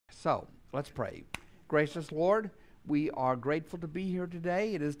So, let's pray. Gracious Lord, we are grateful to be here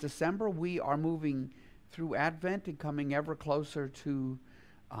today. It is December. We are moving through Advent and coming ever closer to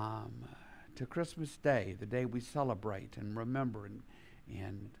Christmas Day, the day we celebrate and remember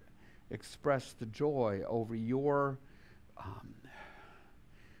and express the joy over your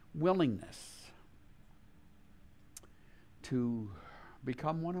willingness to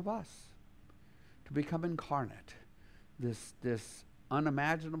become one of us, to become incarnate, this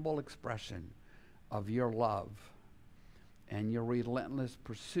unimaginable expression of your love and your relentless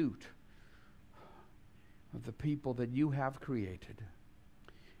pursuit of the people that you have created.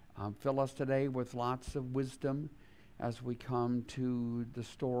 Fill us today with lots of wisdom as we come to the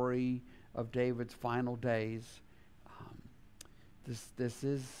story of David's final days. This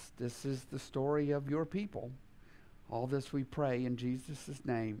is the story of your people. All this we pray in Jesus'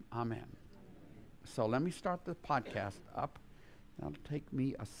 name. Amen. So let me start the podcast up. That'll take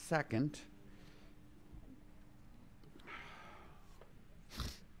me a second.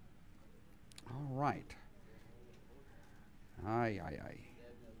 All right. Aye.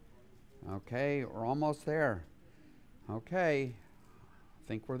 Okay, we're almost there. Okay, I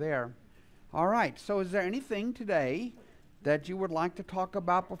think we're there. All right, so is there anything today that you would like to talk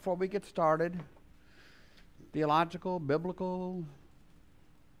about before we get started? Theological, biblical?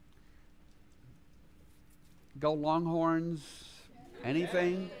 Go Longhorns?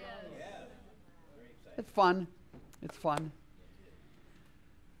 Anything? It's fun. It's fun.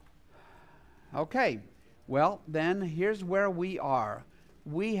 Okay, well, then here's where we are.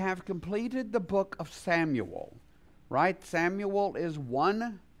 We have completed the book of Samuel, right? Samuel is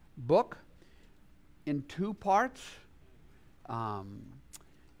one book in two parts.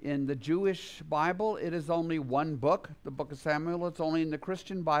 In the Jewish Bible, it is only one book, the book of Samuel. It's only in the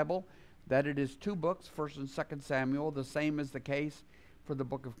Christian Bible that it is two books, 1st and 2nd Samuel. The same is the case for the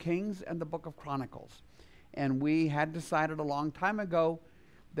book of Kings and the book of Chronicles. And we had decided a long time ago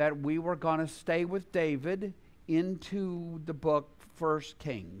that we were going to stay with David into the book 1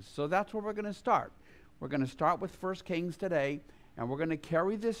 Kings. So that's where we're going to start. We're going to start with 1 Kings today, and we're going to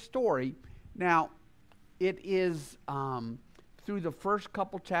carry this story. Now, it is through the first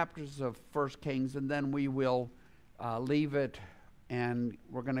couple chapters of 1 Kings, and then we will leave it, and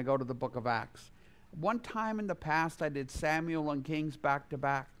we're going to go to the book of Acts. One time in the past, I did Samuel and Kings back to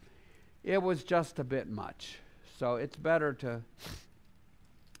back. It was just a bit much. So it's better to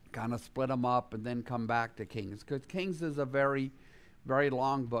kind of split them up and then come back to Kings, because Kings is a very, very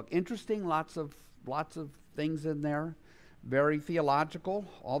long book. Interesting, lots of things in there. Very theological.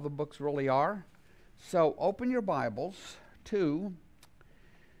 All the books really are. So open your Bibles to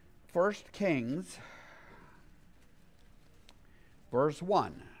 1 Kings, verse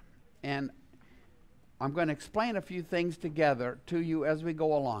 1. And I'm going to explain a few things together to you as we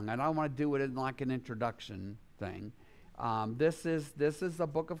go along. And I don't want to do it in like an introduction thing. This is the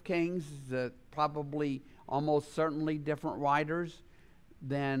book of Kings, probably almost certainly different writers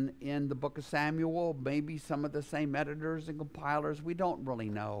than in the book of Samuel. Maybe some of the same editors and compilers. We don't really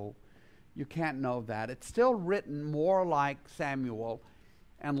know. You can't know that. It's still written more like Samuel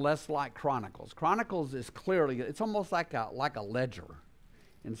and less like Chronicles. Chronicles is clearly, it's almost like a ledger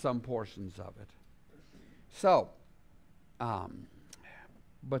in some portions of it. So,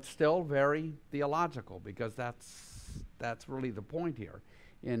 but still very theological, because that's really the point here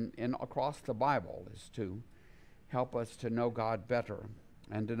in across the Bible, is to help us to know God better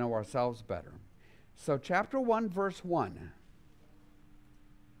and to know ourselves better. So chapter 1, verse 1.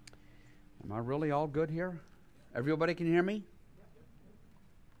 Am I really all good here? Everybody can hear me?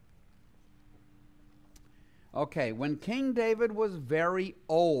 Okay, when King David was very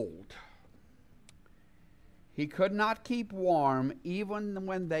old, he could not keep warm even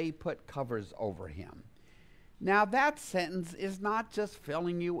when they put covers over him. Now that sentence is not just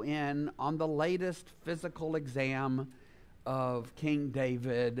filling you in on the latest physical exam of King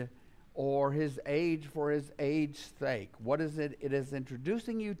David or his age for his age's sake. What is it? It is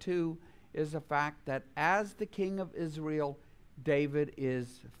introducing you to is the fact that as the king of Israel, David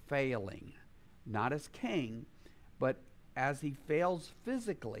is failing. Not as king, but as he fails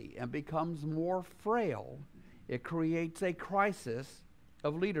physically and becomes more frail, it creates a crisis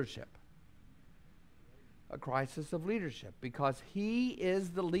of leadership. A crisis of leadership, because he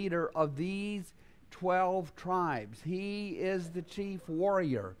is the leader of these 12 tribes. He is the chief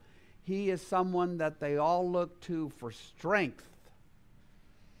warrior. He is someone that they all look to for strength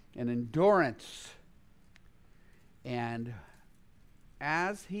and endurance. And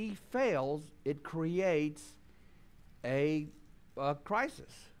as he fails, it creates a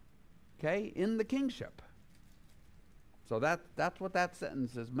crisis, okay, in the kingship. So that's what that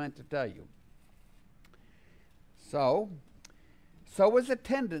sentence is meant to tell you. So his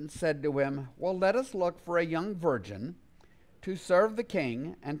attendants said to him, well, let us look for a young virgin to serve the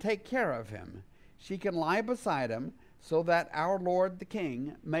king and take care of him. She can lie beside him so that our Lord the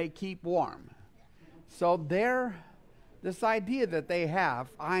king may keep warm. So this idea that they have,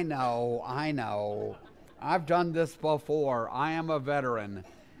 I know, I've done this before. I am a veteran.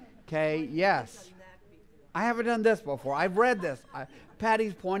 Okay, yes. I haven't done this before. I've read this.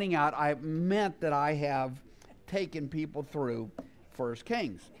 Patty's pointing out I meant that I have taken people through 1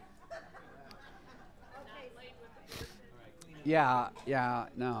 Kings. Yeah,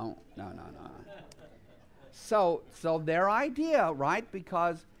 no. So their idea, right,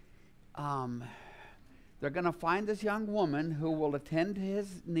 because they're going to find this young woman who will attend to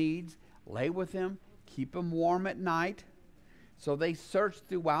his needs, lay with him, keep him warm at night. So they searched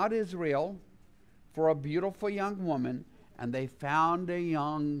throughout Israel for a beautiful young woman, and they found a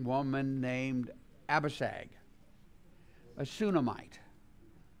young woman named Abishag, a Shunammite.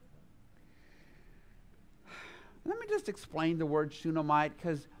 Let me just explain the word Shunammite,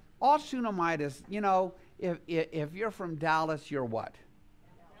 because all Shunammite is, if you're from Dallas, you're what?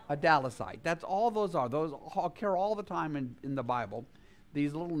 A Dallasite. That's all those are. Those occur all the time in the Bible.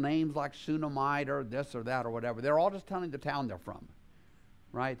 These little names like Shunammite or this or that or whatever, they're all just telling the town they're from.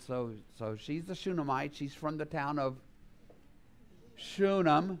 Right? So she's the Shunammite. She's from the town of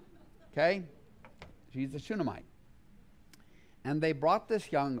Shunem. Okay? She's the Shunammite. And they brought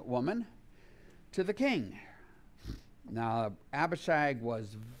this young woman to the king. Now, Abishag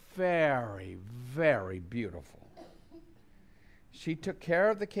was very, very beautiful. She took care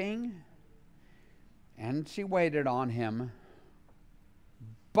of the king, and she waited on him.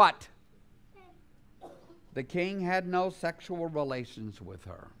 But the king had no sexual relations with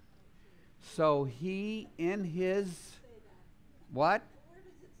her. So he, in his, what?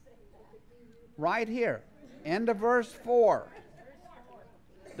 Right here, end of verse 4.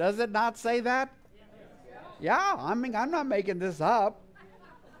 Does it not say that? Yeah, I mean, I'm not making this up.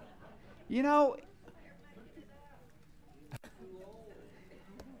 You know,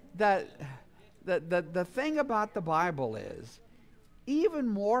 the thing about the Bible is, even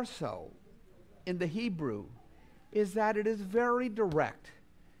more so in the Hebrew, is that it is very direct.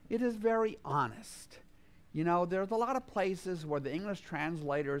 It is very honest. You know, there's a lot of places where the English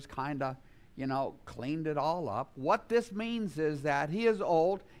translators kind of, cleaned it all up. What this means is that he is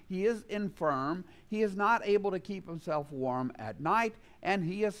old, he is infirm, he is not able to keep himself warm at night, and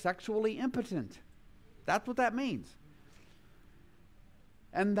he is sexually impotent. That's what that means.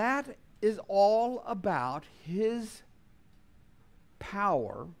 And that is all about his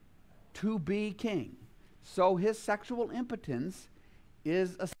power to be king. So his sexual impotence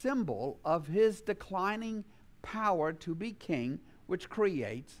is a symbol of his declining power to be king, which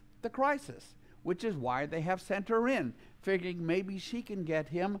creates the crisis, which is why they have sent her in, figuring maybe she can get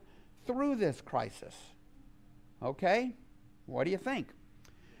him through this crisis. Okay? What do you think?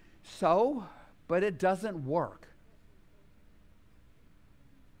 So, but it doesn't work.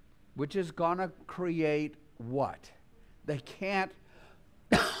 Which is going to create what? They can't.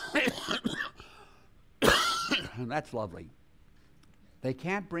 That's lovely. They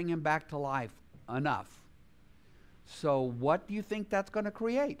can't bring him back to life enough. So what do you think that's going to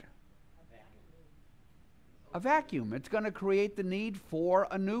create? A vacuum. It's going to create the need for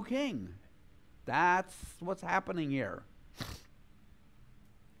a new king. That's what's happening here.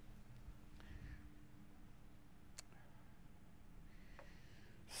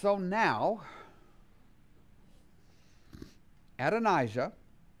 So now, Adonijah,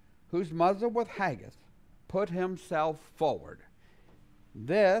 whose mother was Haggith, put himself forward.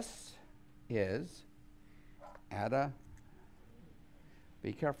 This is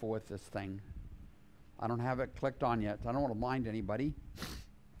be careful with this thing. I don't have it clicked on yet. So I don't want to blind anybody. I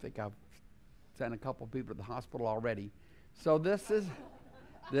think I've sent a couple people to the hospital already. So this is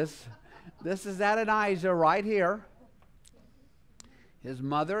Adonijah right here. His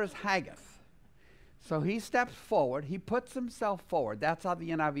mother is Haggith. So he steps forward. He puts himself forward. That's how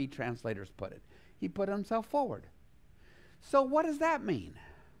the NIV translators put it. He put himself forward. So what does that mean?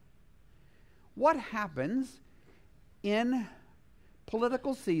 What happens in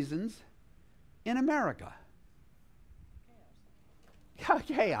political seasons in America?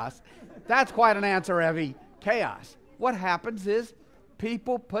 Chaos. That's quite an answer, Evie. Chaos. What happens is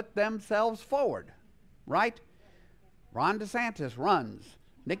people put themselves forward, right? Ron DeSantis runs.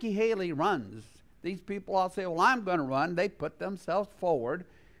 Nikki Haley runs. These people all say, well, I'm going to run. They put themselves forward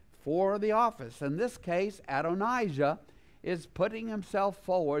for the office. In this case, Adonijah is putting himself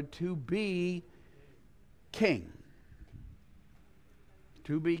forward to be king.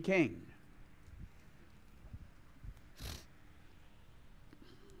 to be king.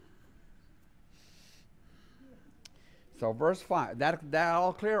 So verse 5, that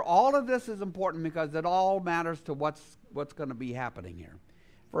all clear? All of this is important because it all matters to what's going to be happening here.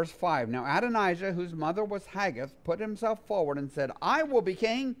 Verse 5, now Adonijah, whose mother was Haggith, put himself forward and said, I will be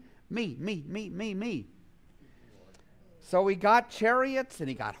king, me. So he got chariots and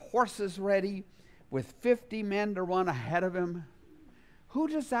he got horses ready with 50 men to run ahead of him. Who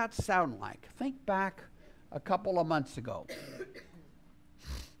does that sound like? Think back a couple of months ago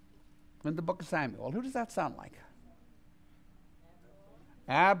in the book of Samuel. Who does that sound like?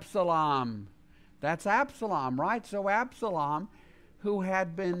 Absalom. That's Absalom, right? So Absalom, who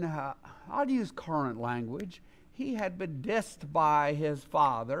had been, I'll use current language, he had been dissed by his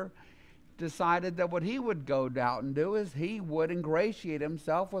father, decided that what he would go out and do is he would ingratiate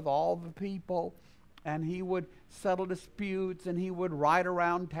himself with all the people, and he would settle disputes, and he would ride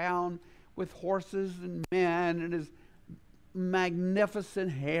around town with horses and men, and his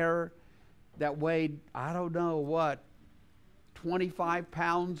magnificent hair that weighed, I don't know what, 25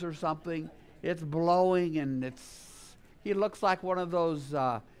 pounds or something. It's blowing, and he looks like one of those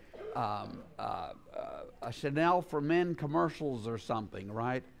a Chanel for Men commercials or something,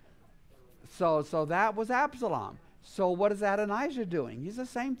 right? So that was Absalom. So what is Adonijah doing? He's the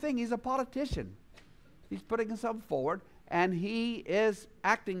same thing. He's a politician. He's putting himself forward, and he is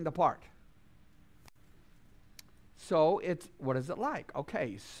acting the part. So what is it like?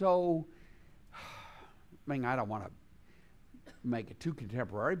 Okay, so, I mean, I don't want to make it too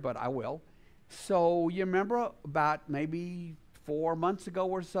contemporary, but I will. So you remember about maybe 4 months ago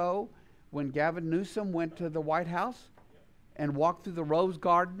or so when Gavin Newsom went to the White House and walked through the Rose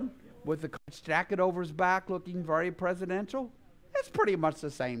Garden with the coach jacket over his back looking very presidential? It's pretty much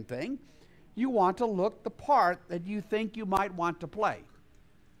the same thing. You want to look the part that you think you might want to play.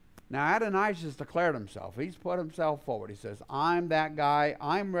 Now Adonijah has declared himself. He's put himself forward. He says, I'm that guy.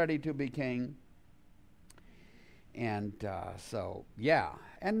 I'm ready to be king. And so, yeah.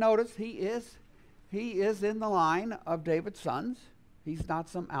 And notice he is in the line of David's sons. He's not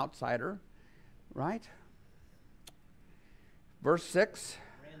some outsider, right? Verse 6.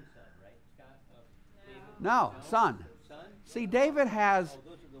 Grandson, right? Scott, David? No, son. Son? See, David has,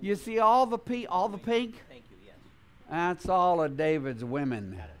 you see all the pink? Thank you, yes. That's all of David's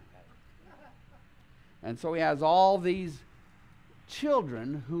women. Got it. And so he has all these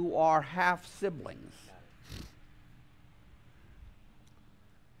children who are half siblings.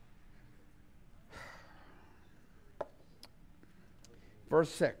 Verse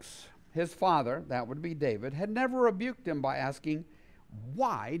 6, his father, that would be David, had never rebuked him by asking,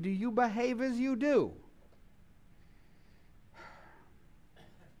 why do you behave as you do?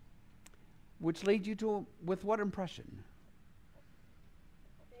 Which leads you to, with what impression?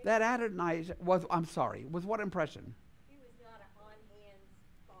 That Adonijah was, with what impression? He was not an on-hand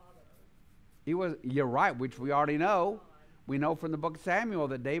father. He was, you're right, which we already know. We know from the book of Samuel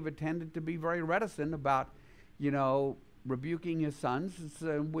that David tended to be very reticent about, rebuking his sons.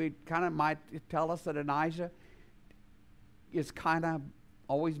 So we kind of might tell us that Adonijah is kind of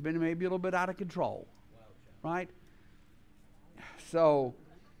always been maybe a little bit out of control, right? So,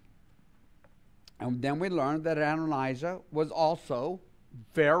 and then we learned that Adonijah was also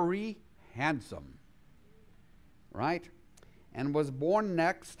very handsome, right? And was born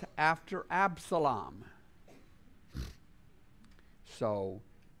next after Absalom. So,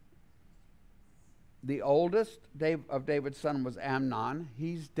 the oldest of David's son was Amnon.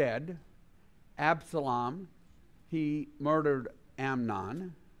 He's dead. Absalom, he murdered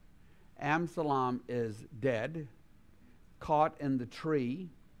Amnon. Absalom is dead, caught in the tree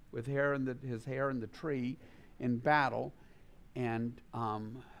with his hair in the tree in battle, and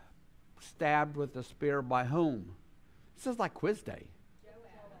stabbed with a spear by whom? This is like quiz day.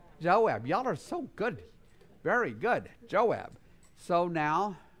 Joab. Y'all are so good. Very good. Joab. So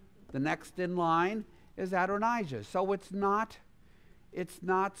now the next in line is Adonijah. So it's not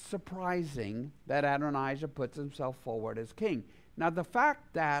surprising that Adonijah puts himself forward as king. Now the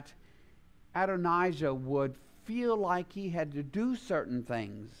fact that Adonijah would feel like he had to do certain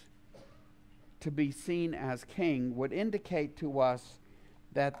things to be seen as king would indicate to us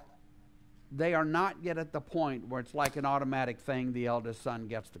that they are not yet at the point where it's like an automatic thing, the eldest son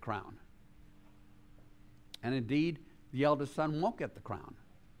gets the crown. And indeed, the eldest son won't get the crown.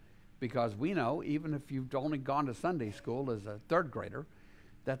 Because we know, even if you've only gone to Sunday school as a third grader,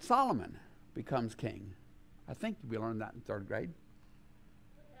 that Solomon becomes king. I think we learned that in third grade.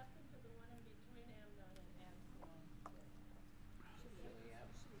 What happened to the one in between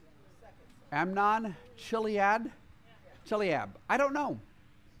Amnon and Absalom? Amnon, Chileab. I don't know.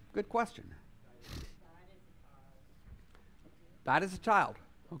 Good question. Died as a child.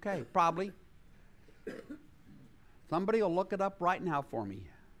 Okay, probably. Somebody will look it up right now for me.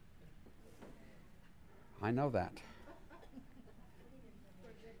 I know that.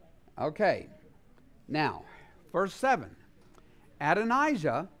 Okay. Now, verse 7.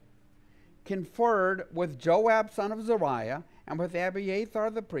 Adonijah conferred with Joab, son of Zeruiah, and with Abiathar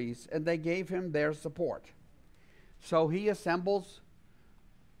the priest, and they gave him their support. So he assembles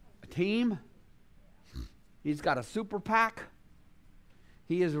a team. He's got a super PAC.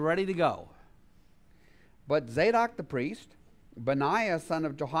 He is ready to go. But Zadok the priest, Benaiah son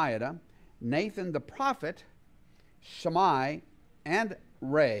of Jehoiada, Nathan the prophet, Shammai, and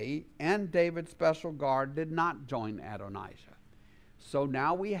Ray, and David's special guard did not join Adonijah. So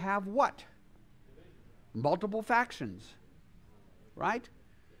now we have what? Multiple factions, right?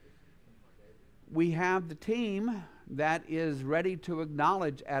 We have the team that is ready to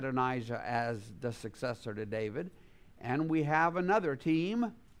acknowledge Adonijah as the successor to David, and we have another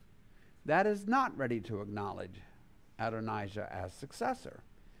team that is not ready to acknowledge Adonijah as successor.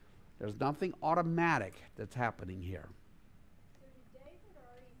 There's nothing automatic that's happening here. So did David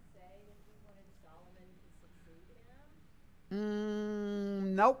already say that he wanted Solomon to succeed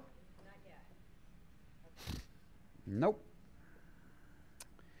him? Nope. Not yet. Nope.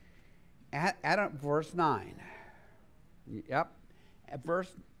 At verse 9. Yep. At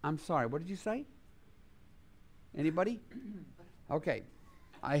verse, I'm sorry, what did you say? Anybody? Okay.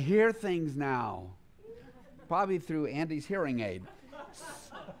 I hear things now. Probably through Andy's hearing aid.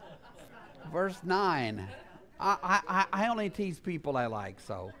 Verse 9. I only tease people I like,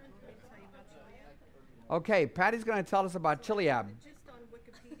 so. Okay, Patty's going to tell us about Chileab. Just on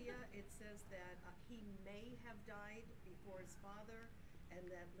Wikipedia, it says that he may have died before his father, and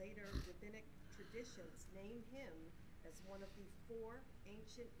that later rabbinic traditions name him as one of the 4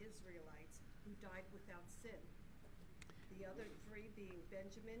 ancient Israelites who died without sin. The other 3 being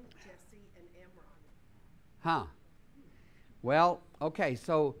Benjamin, Jesse, and Amram. Huh. Well, okay,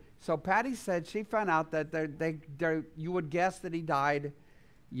 so Patty said she found out that you would guess that he died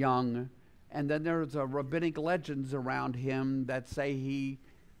young, and then there's rabbinic legends around him that say he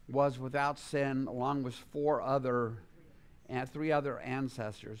was without sin, along with 3 other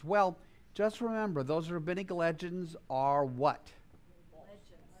ancestors. Well, just remember, those rabbinic legends are what?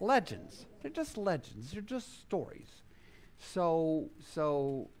 Legends. They're just legends. They're just stories. So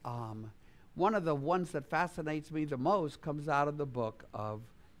one of the ones that fascinates me the most comes out of the book of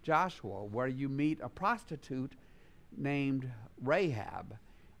Joshua, where you meet a prostitute named Rahab,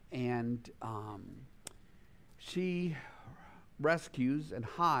 and she rescues and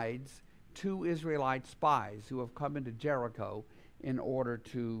hides 2 Israelite spies who have come into Jericho in order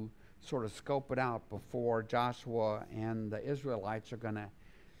to sort of scope it out before Joshua and the Israelites are going to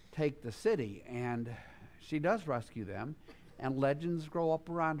take the city. And she does rescue them, and legends grow up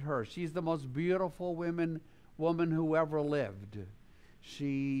around her. She's the most beautiful woman who ever lived.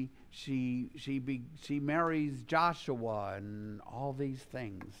 She marries Joshua and all these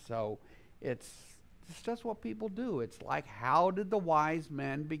things. So it's just what people do. It's like, how did the wise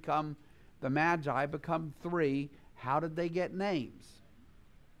men become, the Magi become 3? How did they get names?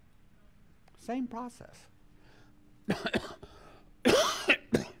 Same process.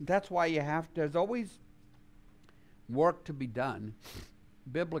 That's why there's always work to be done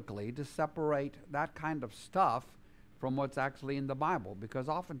biblically to separate that kind of stuff from what's actually in the Bible, because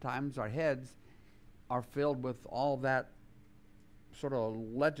oftentimes our heads are filled with all that sort of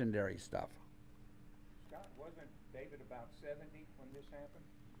legendary stuff. Scott, wasn't David about 70 when this happened?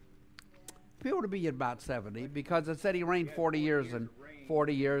 He would be about 70, because it said he reigned 40 years and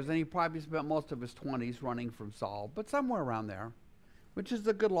 40 years, and he probably spent most of his 20s running from Saul, but somewhere around there, which is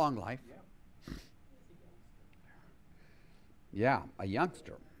a good long life. Yeah, a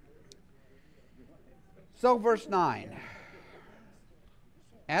youngster. So verse 9.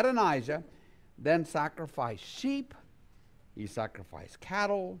 Adonijah then sacrificed sheep, he sacrificed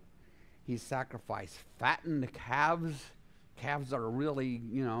cattle, he sacrificed fattened calves, calves that are really,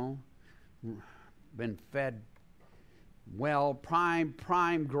 been fed well, prime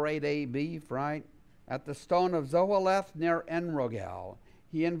grade A beef, right? At the stone of Zoheleth near En-Rogel,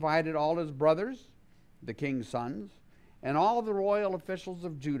 he invited all his brothers, the king's sons, and all the royal officials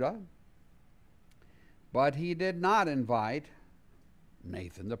of Judah, but he did not invite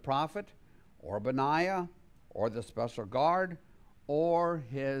Nathan the prophet, or Benaiah, or the special guard, or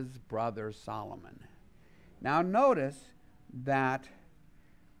his brother Solomon. Now notice that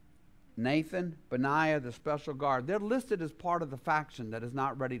Nathan, Benaiah, the special guard, they're listed as part of the faction that is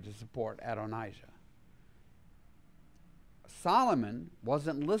not ready to support Adonijah. Solomon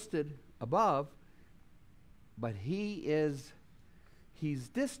wasn't listed above, but he's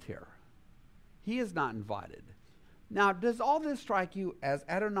dissed here. He is not invited. Now, does all this strike you as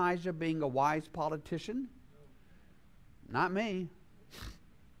Adonijah being a wise politician? Not me.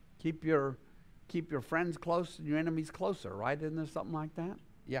 Keep your friends close and your enemies closer, right? Isn't there something like that?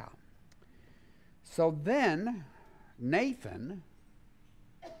 Yeah. So then, Nathan,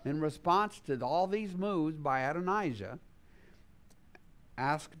 in response to all these moves by Adonijah,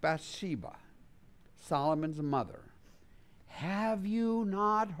 asked Bathsheba, Solomon's mother, have you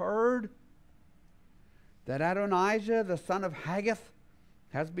not heard that Adonijah, the son of Haggith,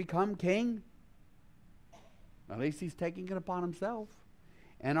 has become king? At least he's taking it upon himself.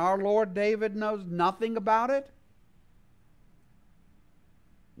 And our Lord David knows nothing about it?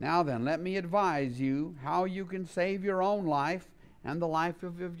 Now then, let me advise you how you can save your own life and the life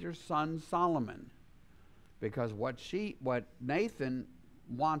of your son Solomon. Because what Nathan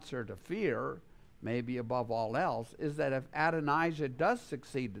wants her to fear, maybe above all else, is that if Adonijah does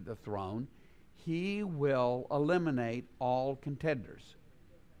succeed to the throne, he will eliminate all contenders,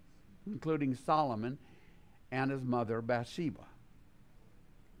 including Solomon and his mother Bathsheba.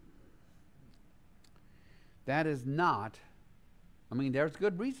 That is not, there's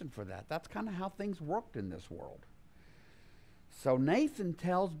good reason for that. That's kind of how things worked in this world. So Nathan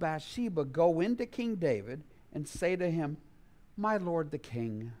tells Bathsheba, go into King David and say to him, my lord the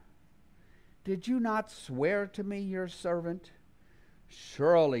king, did you not swear to me, your servant?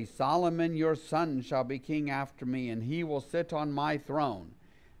 Surely Solomon your son shall be king after me, and he will sit on my throne.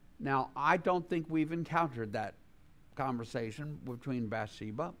 Now, I don't think we've encountered that conversation between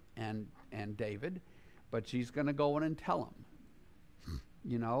Bathsheba and David, but she's going to go in and tell him.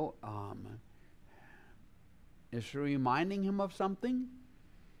 Is she reminding him of something?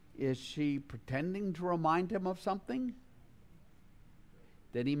 Is she pretending to remind him of something?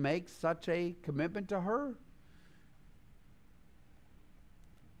 Did he make such a commitment to her?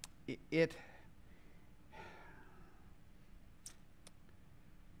 It's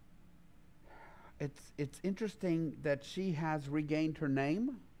interesting that she has regained her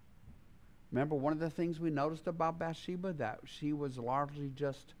name. Remember, one of the things we noticed about Bathsheba, that she was largely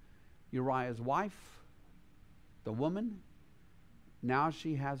just Uriah's wife, the woman. Now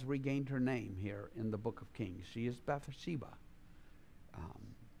she has regained her name here in the book of Kings. She is Bathsheba,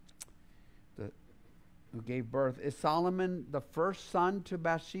 who gave birth. Is Solomon the first son to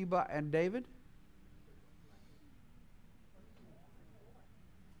Bathsheba and David?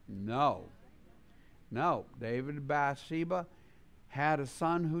 No. David and Bathsheba had a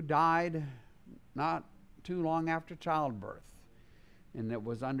son who died not too long after childbirth. And it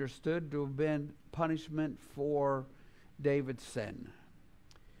was understood to have been punishment for David's sin.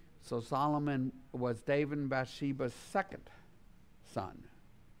 So Solomon was David and Bathsheba's second son.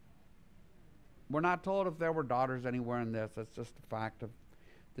 We're not told if there were daughters anywhere in this. That's just a fact of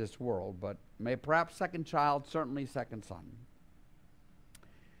this world. But perhaps second child, certainly second son.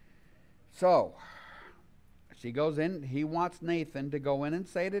 So she goes in. He wants Nathan to go in and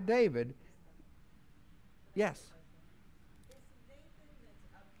say to David, yes.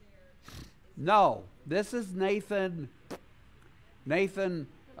 No, this is Nathan,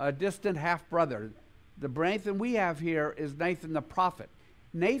 a distant half-brother. The Nathan we have here is Nathan the prophet.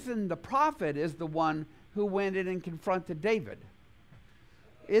 Nathan the prophet is the one who went in and confronted David.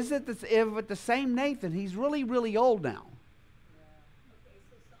 Is it the same Nathan? He's really, really old now. Okay,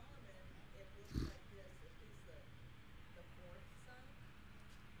 so Solomon, it looks like this. He's the fourth son.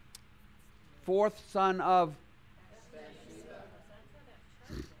 Fourth son of...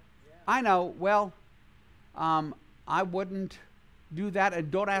 I know. Well, I wouldn't do that, and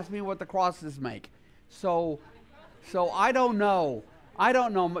don't ask me what the crosses make. So I don't know.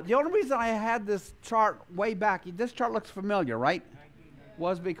 The only reason I had this chart way back, this chart looks familiar, right?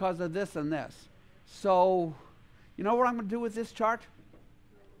 Was because of this and this. So, you know what I'm going to do with this chart?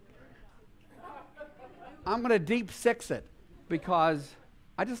 I'm going to deep six it, because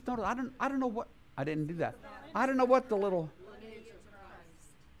I just noticed, I don't know what, I didn't do that. I don't know what the little...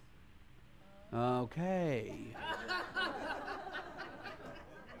 Okay.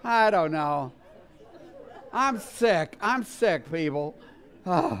 I don't know. I'm sick, people.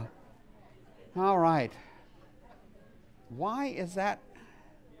 Oh. All right. Why is that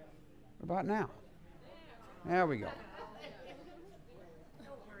about now? There we go.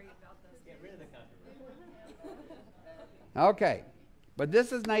 Get rid of the controversy. Okay. But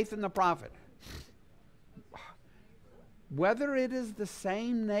this is Nathan the prophet. Whether it is the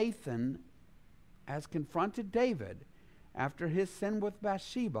same Nathan as confronted David after his sin with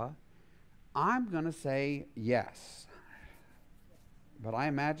Bathsheba, I'm going to say yes. But I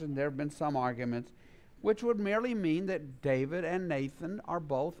imagine there have been some arguments which would merely mean that David and Nathan are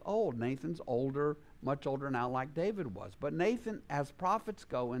both old. Nathan's older, much older now, like David was. But Nathan, as prophets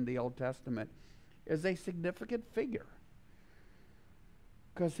go in the Old Testament, is a significant figure,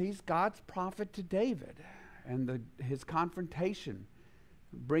 because he's God's prophet to David, and his confrontation,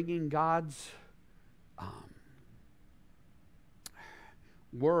 bringing God's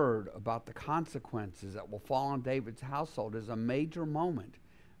word about the consequences that will fall on David's household, is a major moment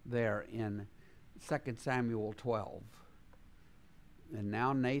there in 2 Samuel 12. And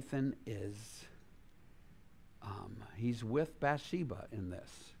now Nathan is, he's with Bathsheba in this.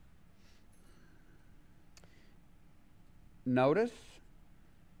 Notice,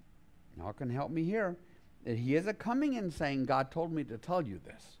 y'all can help me here, that he isn't coming in saying, God told me to tell you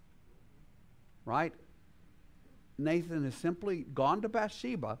this. Right? Nathan has simply gone to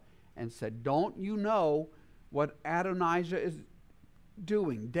Bathsheba and said, don't you know what Adonijah is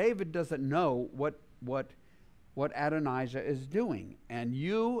doing? David doesn't know what Adonijah is doing. And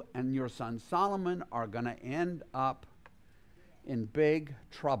you and your son Solomon are going to end up in big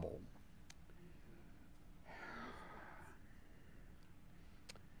trouble.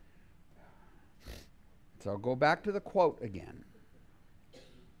 So I'll go back to the quote again.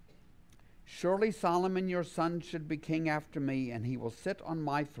 Surely Solomon your son should be king after me, and he will sit on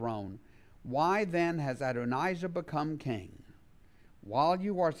my throne. Why then has Adonijah become king? While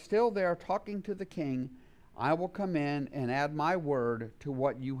you are still there talking to the king, I will come in and add my word to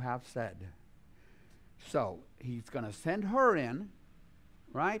what you have said. So he's going to send her in,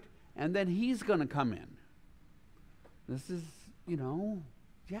 right? And then he's going to come in. This is,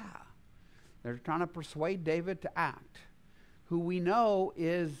 yeah. They're trying to persuade David to act, who we know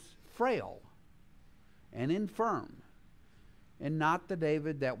is frail and infirm, and not the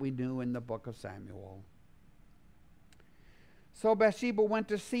David that we knew in the book of Samuel. So Bathsheba went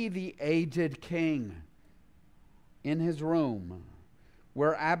to see the aged king in his room,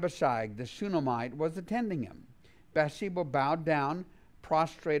 where Abishag the Shunammite was attending him. Bathsheba bowed down,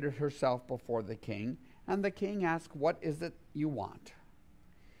 prostrated herself before the king, and the king asked, what is it you want?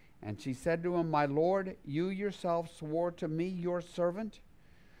 And she said to him, my lord, you yourself swore to me, your servant,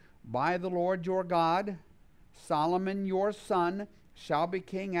 by the Lord your God, Solomon your son shall be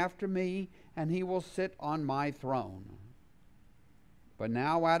king after me, and he will sit on my throne. But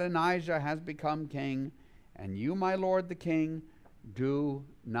now Adonijah has become king, and you, my lord the king, do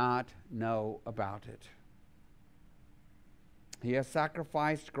not know about it. He has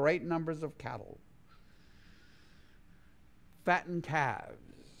sacrificed great numbers of cattle, fattened calves,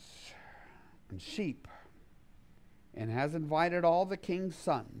 and sheep, and has invited all the king's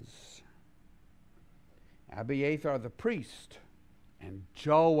sons, Abiathar the priest, and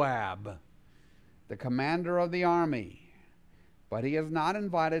Joab, the commander of the army, but he has not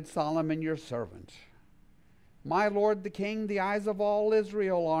invited Solomon your servant. My lord the king, the eyes of all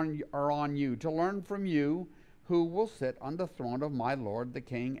Israel are on you, to learn from you who will sit on the throne of my lord the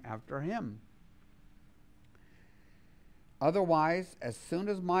king after him. Otherwise, as soon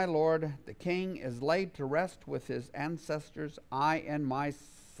as my lord the king is laid to rest with his ancestors, I and my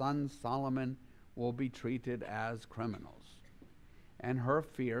son Solomon will be treated as criminals. And her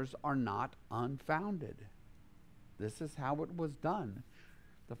fears are not unfounded. This is how it was done.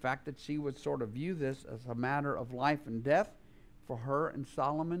 The fact that she would sort of view this as a matter of life and death for her and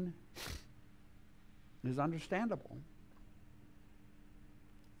Solomon is understandable.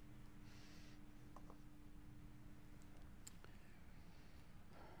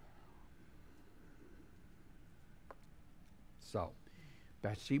 So,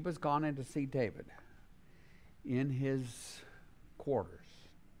 Bathsheba's gone in to see David in his quarters.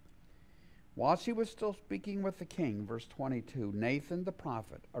 While she was still speaking with the king, verse 22, Nathan the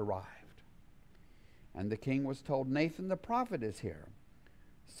prophet arrived. And the king was told, Nathan the prophet is here.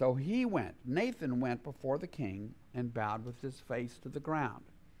 So Nathan went before the king and bowed with his face to the ground.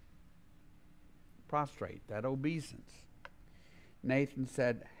 Prostrate, that obeisance. Nathan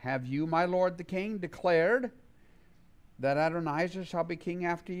said, have you, my lord the king, declared that Adonijah shall be king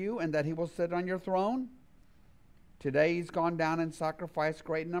after you, and that he will sit on your throne? Today he's gone down and sacrificed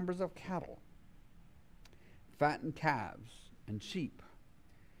great numbers of cattle, fattened calves, and sheep.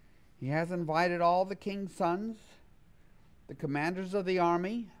 He has invited all the king's sons, the commanders of the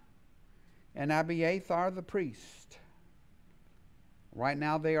army, and Abiathar the priest. Right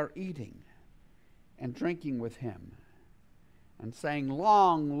now they are eating and drinking with him and saying,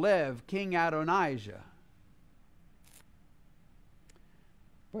 long live King Adonijah.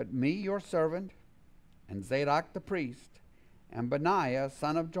 But me, your servant, and Zadok the priest, and Benaiah,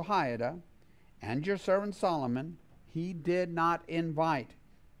 son of Jehoiada, and your servant Solomon, he did not invite.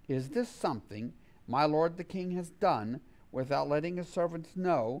 Is this something my lord the king has done without letting his servants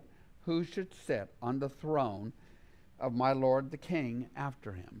know who should sit on the throne of my lord the king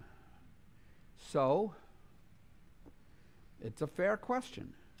after him? So, it's a fair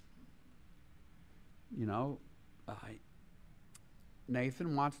question. You know,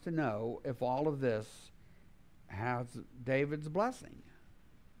 Nathan wants to know if all of this has David's blessing.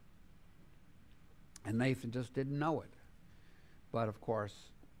 And Nathan just didn't know it. But of course,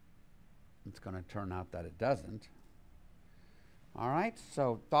 it's going to turn out that it doesn't. All right,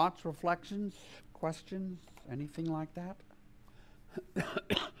 so thoughts, reflections, questions, anything like that?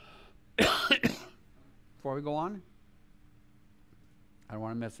 Before we go on? I don't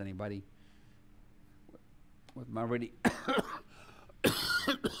want to miss anybody with my reading.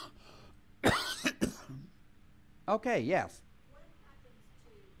 Okay, yes. What happens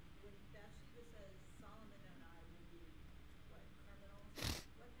to when Bathsheba says Solomon and I will be criminals?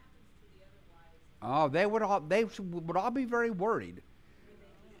 What happens to the other wives? Oh, would all be very worried.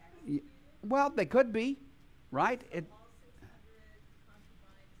 Well, they could be, right? All 600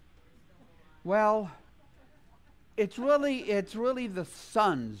 concubines are still alive. Well, it's really the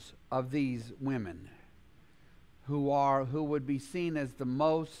sons of these women who would be seen as the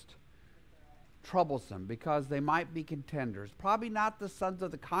most troublesome, because they might be contenders. Probably not the sons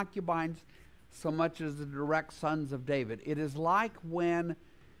of the concubines so much as the direct sons of David. It is like when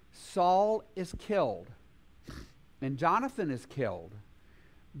Saul is killed and Jonathan is killed,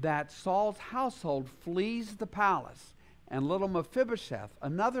 that Saul's household flees the palace, and little Mephibosheth,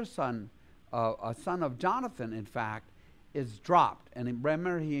 another son, a son of Jonathan, in fact, is dropped. And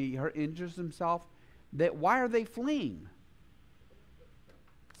remember, he injures himself. Why are they fleeing?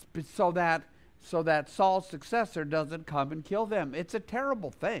 So that Saul's successor doesn't come and kill them. It's a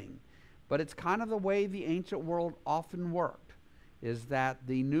terrible thing, but it's kind of the way the ancient world often worked, is that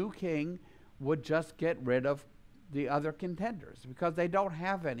the new king would just get rid of the other contenders because they don't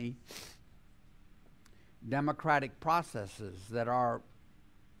have any democratic processes that are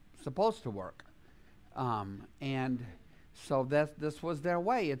supposed to work. And so this was their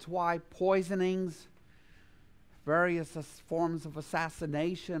way. It's why poisonings, various forms of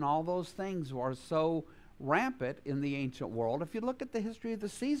assassination, all those things are so rampant in the ancient world. If you look at the history of the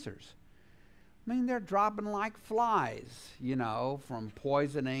Caesars, I mean, they're dropping like flies, you know, from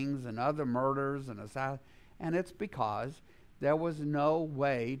poisonings and other murders and it's because there was no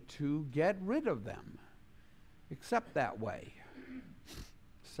way to get rid of them except that way.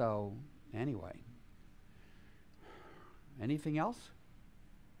 So, anyway. Anything else?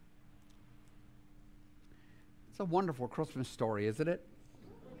 It's a wonderful Christmas story, isn't it?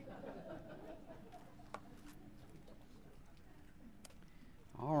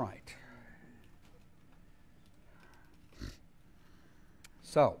 All right.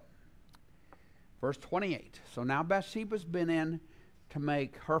 So, verse 28. So now Bathsheba's been in to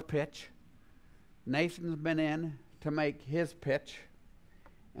make her pitch. Nathan's been in to make his pitch.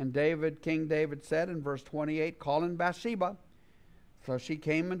 And King David said in verse 28, call in Bathsheba. So she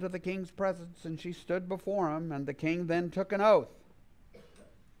came into the king's presence, and she stood before him, and the king then took an oath.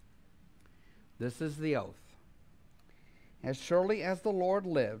 This is the oath. As surely as the Lord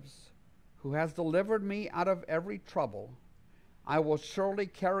lives, who has delivered me out of every trouble, I will surely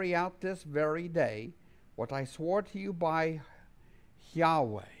carry out this very day what I swore to you by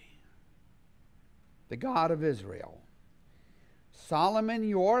Yahweh, the God of Israel. Solomon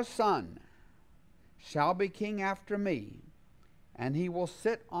your son shall be king after me, and he will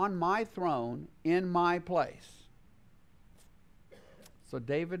sit on my throne in my place. So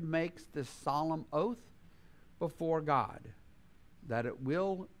David makes this solemn oath before God that it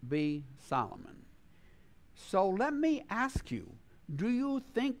will be Solomon. So let me ask you, do you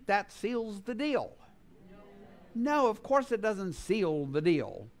think that seals the deal? No, of course it doesn't seal the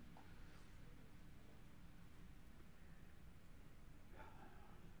deal.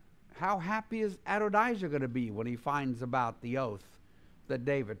 How happy is Adonijah going to be when he finds about the oath that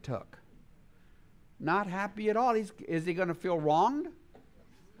David took? Not happy at all. Is he going to feel wronged?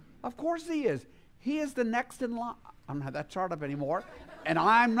 Of course he is. He is the next in line. I don't have that chart up anymore, and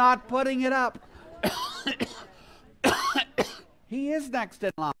I'm not putting it up. He is next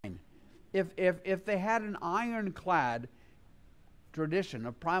in line. If they had an ironclad tradition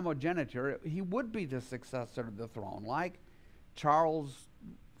of primogeniture, he would be the successor to the throne, like Charles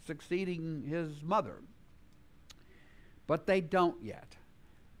succeeding his mother. But they don't yet.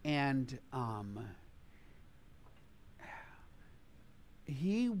 And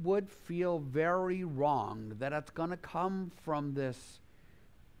he would feel very wronged that it's going to come from this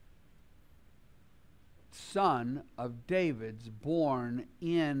son of David's, born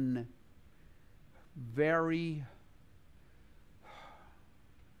in very,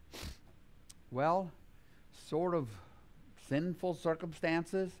 well, sort of sinful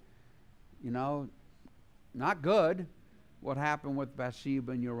circumstances. You know, not good. What happened with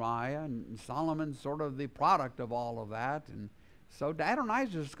Bathsheba and Uriah, and Solomon's sort of the product of all of that. And so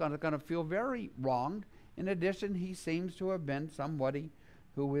Adonijah is going to feel very wronged. In addition, he seems to have been somebody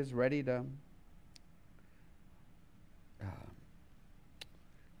who is ready to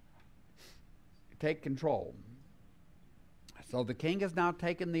take control. So the king has now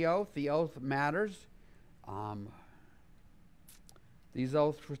taken the oath. The oath matters. These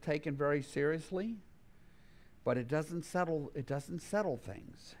oaths were taken very seriously, but it doesn't settle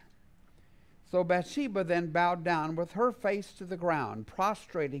things. So Bathsheba then bowed down with her face to the ground,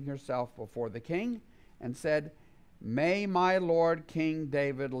 prostrating herself before the king, and said, "May my Lord King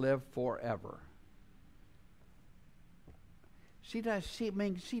David live forever." She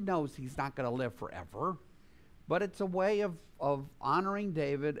knows he's not going to live forever, but it's a way of honoring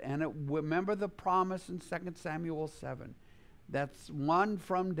David. And remember the promise in 2 Samuel 7, that's one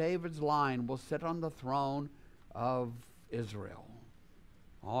from David's line will sit on the throne of Israel,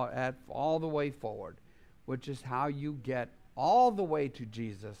 all the way forward, which is how you get all the way to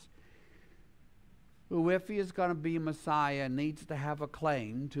Jesus, who, if he is going to be Messiah, needs to have a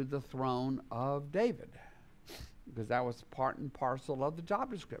claim to the throne of David, because that was part and parcel of the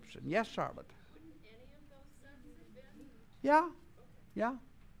job description. Yes, Charlotte? Wouldn't any of those sons have been? Yeah, yeah,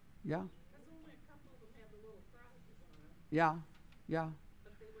 yeah, Because only a couple of them have the little crosses on them, yeah, yeah.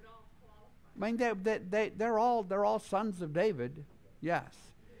 but they would all qualify. I mean, they're all sons of David, yes.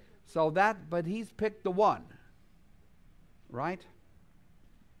 So but he's picked the one, right?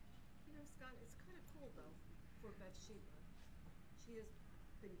 You know, Scott, it's kind of cool, though, for Bathsheba. She has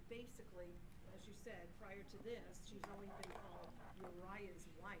been basically, as you said, prior to this, she's only been called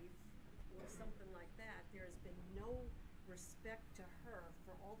Uriah's wife or something like that. There has been no respect to her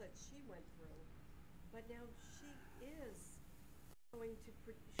for all that she went through. But now she is going to,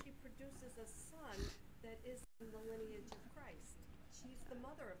 she produces a son that is in the lineage of Christ. She's the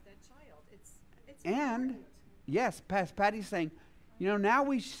mother of that child. It's And important. yes, Patty's saying, you know,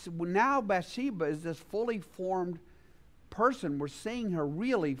 now Bathsheba is this fully formed person. We're seeing her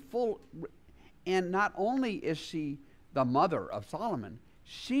really full, and not only is she the mother of Solomon,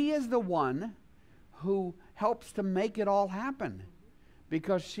 she is the one who helps to make it all happen,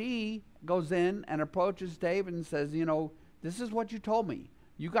 because she goes in and approaches David and says, you know, this is what you told me.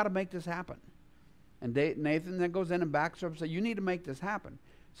 You got to make this happen. And Nathan then goes in and backs her up and says, you need to make this happen.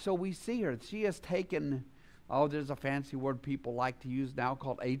 So we see her. She has taken, there's a fancy word people like to use now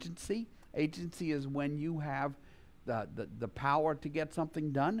called agency. Agency is when you have the power to get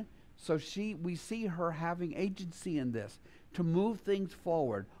something done. So we see her having agency in this, to move things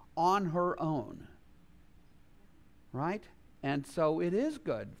forward on her own. Right? And so it is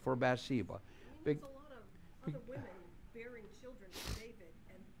good for Bathsheba. There's a lot of other women bearing children to David,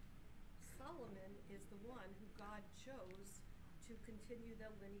 and Solomon is the one who God chose to continue the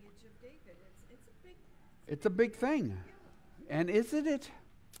lineage of David. It's a big thing. And isn't it,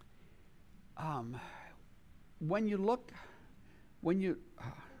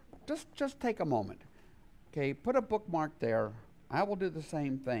 just take a moment. Okay, put a bookmark there. I will do the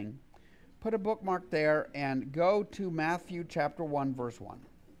same thing. Put a bookmark there and go to Matthew chapter 1, verse 1.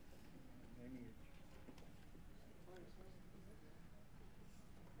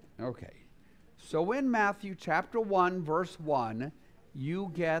 Okay. So in Matthew chapter 1, verse 1,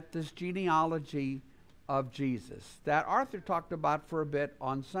 you get this genealogy of Jesus that Arthur talked about for a bit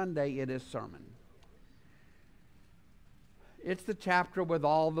on Sunday in his sermon. It's the chapter with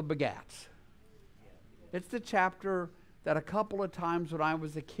all the begats. It's the chapter that a couple of times when I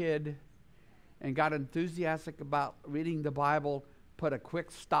was a kid and got enthusiastic about reading the Bible, put a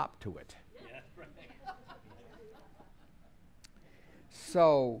quick stop to it. Yeah, right.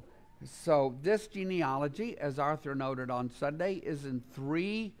 So this genealogy, as Arthur noted on Sunday, is in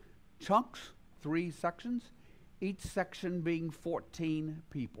 3 chunks, 3 sections, each section being 14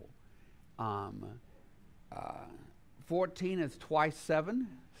 people. 14 is twice 7.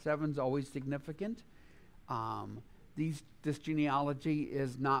 7's always significant. This genealogy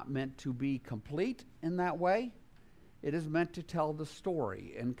is not meant to be complete in that way. It is meant to tell the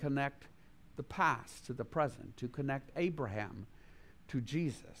story and connect the past to the present, to connect Abraham to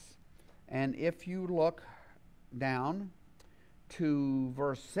Jesus. And if you look down to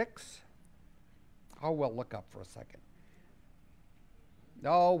verse 6, look up for a second.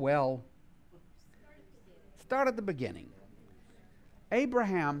 Start at the beginning.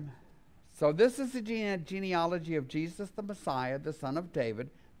 Abraham So this is the genealogy of Jesus the Messiah, the son of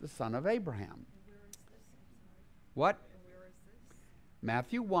David, the son of Abraham. Where is this? I'm sorry. What? Where is this?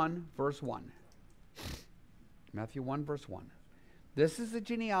 Matthew 1, verse 1. Matthew 1, verse 1. This is the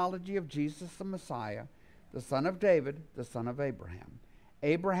genealogy of Jesus the Messiah, the son of David, the son of Abraham.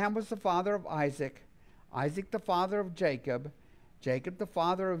 Abraham was the father of Isaac, Isaac the father of Jacob, Jacob the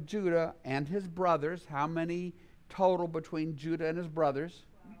father of Judah and his brothers. How many total between Judah and his brothers?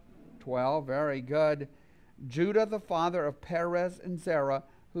 12. Very good. Judah the father of Perez and Zerah,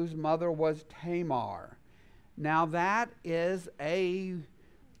 whose mother was Tamar. Now that is a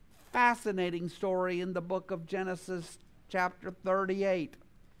fascinating story in the book of Genesis chapter 38.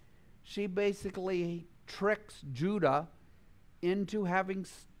 She basically tricks Judah into having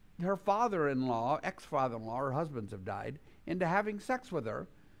her father-in-law, ex-father-in-law, her husbands have died, into having sex with her,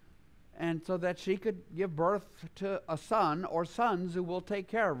 and so that she could give birth to a son or sons who will take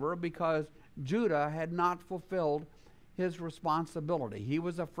care of her, because Judah had not fulfilled his responsibility. He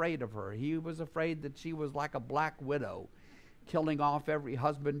was afraid of her. He was afraid that she was like a black widow, killing off every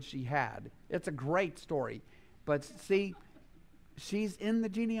husband she had. It's a great story. But see, she's in the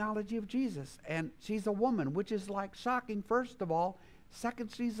genealogy of Jesus, and she's a woman, which is like shocking, first of all.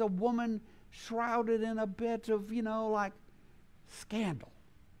 Second, she's a woman shrouded in a bit of, like scandal.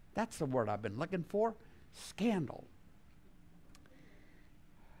 That's the word I've been looking for, scandal.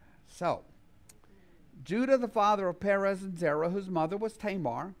 So, Judah the father of Perez and Zerah, whose mother was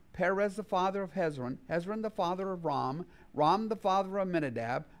Tamar, Perez the father of Hezron, Hezron the father of Ram, Ram the father of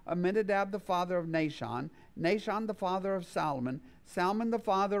Amminadab, Amminadab the father of Nahshon, Nahshon the father of Salmon, Salmon the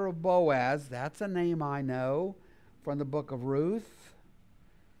father of Boaz, that's a name I know from the book of Ruth,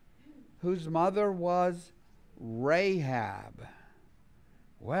 whose mother was Rahab.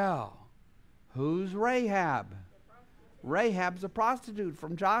 Well, who's Rahab? Rahab's a prostitute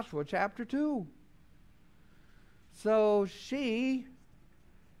from Joshua chapter 2. So she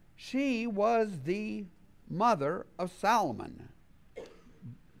was the mother of Solomon.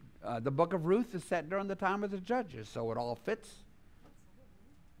 The book of Ruth is set during the time of the judges, so it all fits.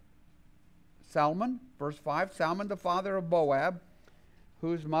 Salmon, verse 5, Salmon the father of Boaz,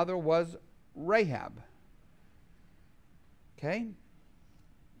 whose mother was Rahab. Okay?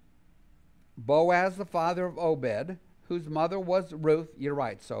 Boaz the father of Obed, whose mother was Ruth. You're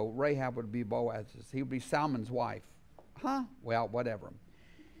right, so Rahab would be Boaz's. He would be Salmon's wife. Huh? Well, whatever.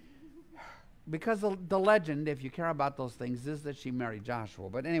 Because the legend, if you care about those things, is that she married Joshua.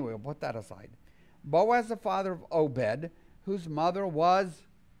 But anyway, we'll put that aside. Boaz the father of Obed, whose mother was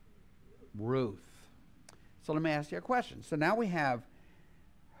Ruth. So let me ask you a question. So now we have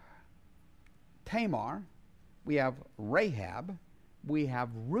Tamar, we have Rahab, we have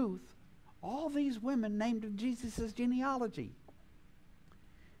Ruth, all these women named in Jesus' genealogy.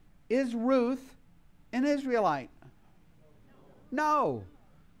 Is Ruth an Israelite? No.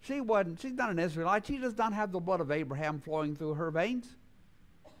 She wasn't. She's not an Israelite. She does not have the blood of Abraham flowing through her veins.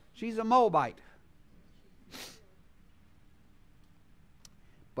 She's a Moabite.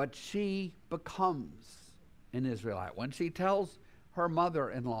 But she becomes an Israelite. When she tells her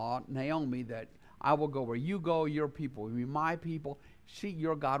mother-in-law, Naomi, that I will go where you go, your people will be my people,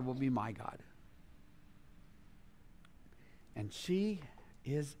 your God will be my God. And she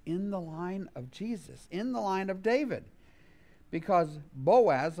is in the line of Jesus, in the line of David. Because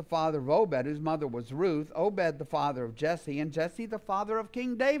Boaz, the father of Obed, whose mother was Ruth, Obed the father of Jesse, and Jesse the father of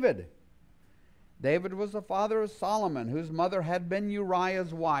King David. David was the father of Solomon, whose mother had been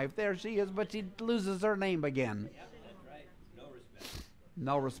Uriah's wife. There she is, but she loses her name again. Yep, that's right. No respect.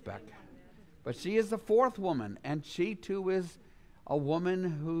 No respect. But she is the fourth woman, and she too is a woman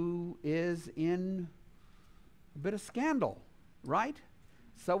who is in a bit of scandal, right?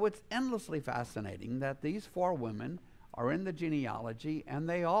 So it's endlessly fascinating that these four women are in the genealogy, and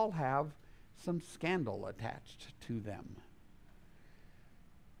they all have some scandal attached to them.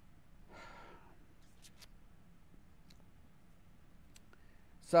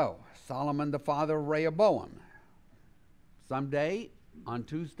 So, Solomon the father of Rehoboam. Someday, on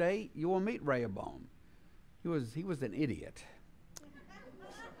Tuesday, you will meet Rehoboam. He was an idiot.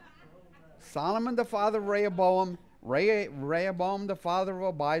 Solomon the father of Rehoboam, Rehoboam the father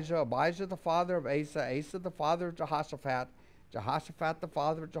of Abijah, Abijah the father of Asa, Asa the father of Jehoshaphat, Jehoshaphat the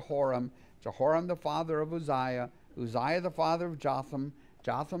father of Jehoram, Jehoram the father of Uzziah, Uzziah the father of Jotham,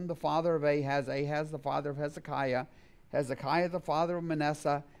 Jotham the father of Ahaz, Ahaz the father of Hezekiah, Hezekiah the father of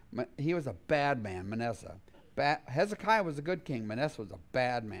Manasseh. He was a bad man, Manasseh. Hezekiah was a good king. Manasseh was a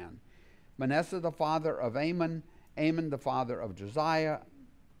bad man. Manasseh the father of Amon, Amon the father of Josiah,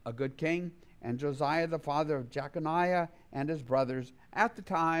 a good king, and Josiah the father of Jeconiah and his brothers at the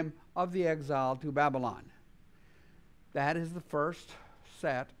time of the exile to Babylon. That is the first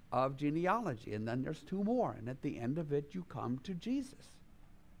set of genealogy. And then there's two more. And at the end of it, you come to Jesus.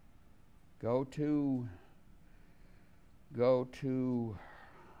 Go to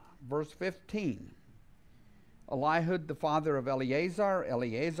verse 15. Elihud the father of Eleazar,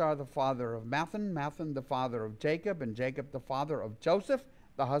 Eleazar the father of Mathan, Mathan the father of Jacob, and Jacob the father of Joseph,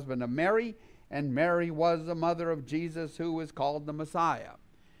 the husband of Mary, and Mary was the mother of Jesus, who is called the Messiah.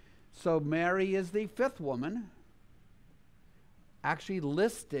 So Mary is the fifth woman actually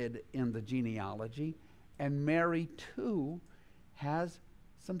listed in the genealogy, and Mary too has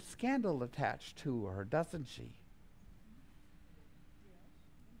some scandal attached to her, doesn't she?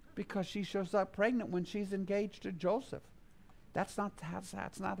 Because she shows up pregnant when she's engaged to Joseph. That's not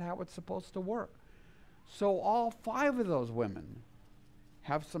how it's supposed to work. So all five of those women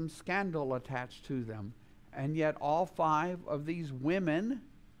have some scandal attached to them, and yet all five of these women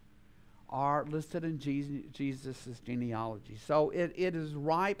are listed in Jesus' genealogy. So it is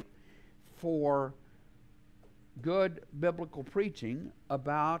ripe for good biblical preaching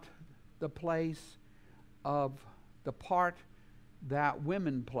about the place of the part that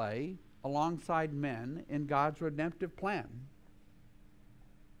women play alongside men in God's redemptive plan.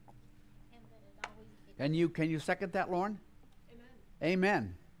 And can you second that, Lauren? Amen.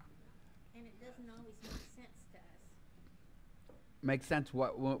 Amen. And it doesn't always make sense to us. Makes sense?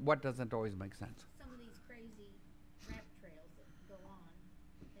 What doesn't always make sense? Some of these crazy rap trails that go on,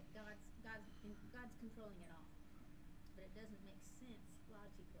 that God's controlling it all. But it doesn't make sense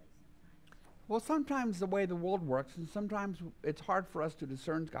logically sometimes. Well, sometimes the way the world works, and sometimes it's hard for us to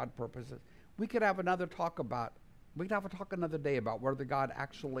discern God's purposes. We could have another talk another day about whether God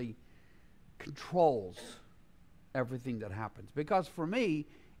actually controls everything that happens. Because for me,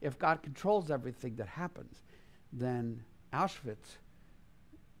 if God controls everything that happens, then Auschwitz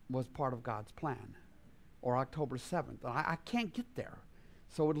was part of God's plan, or October 7th. I can't get there.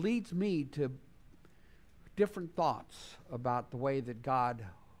 So it leads me to different thoughts about the way that God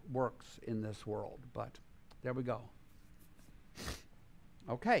works in this world. But there we go.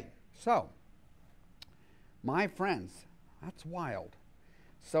 Okay, so, my friends, that's wild.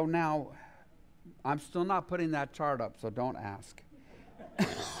 So now, I'm still not putting that chart up, so don't ask.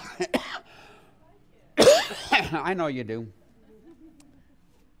 I know you do.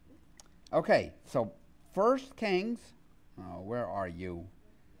 Okay, so 1 Kings. Oh, where are you?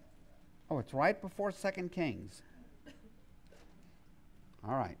 Oh, it's right before 2 Kings.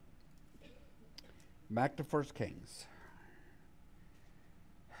 All right. Back to 1 Kings.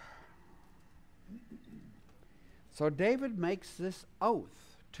 So David makes this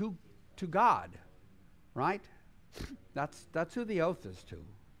oath to God, right? That's who the oath is to.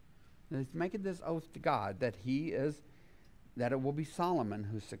 He's making this oath to God that it will be Solomon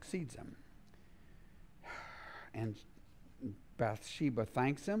who succeeds him. And Bathsheba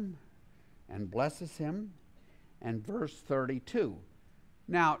thanks him and blesses him. And verse 32.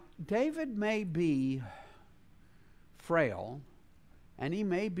 Now, David may be frail, and he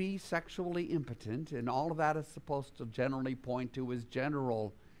may be sexually impotent, and all of that is supposed to generally point to his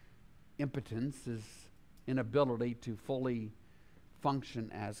general impotence, his inability to fully function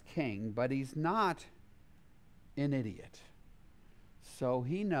as king, but he's not an idiot. So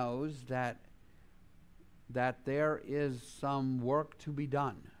he knows that there is some work to be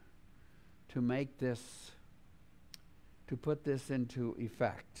done to make this, to put this into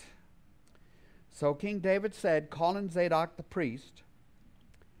effect. So King David said, "Call in Zadok the priest,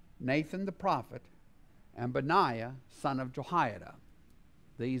 Nathan the prophet, and Benaiah son of Jehoiada."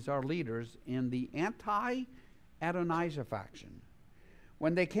 These are leaders in the anti-Adonijah faction.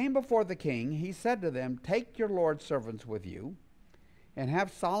 When they came before the king, he said to them, "Take your Lord's servants with you, and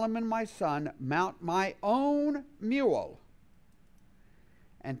have Solomon my son mount my own mule,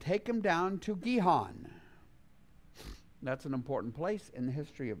 and take him down to Gihon." That's an important place in the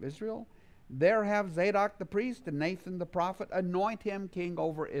history of Israel. "There have Zadok the priest and Nathan the prophet anoint him king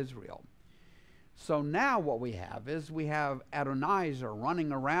over Israel." So now what we have is we have Adonijah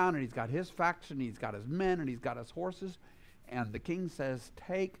running around, and he's got his faction, he's got his men, and he's got his horses. And the king says,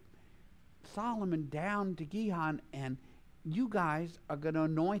 "Take Solomon down to Gihon, and you guys are going to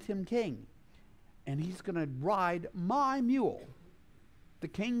anoint him king. And he's going to ride my mule, the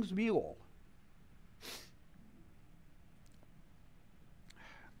king's mule."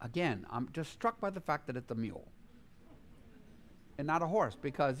 Again, I'm just struck by the fact that it's a mule and not a horse,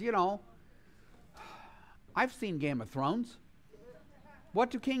 because, I've seen Game of Thrones. What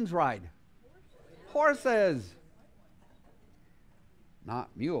do kings ride? Horses. not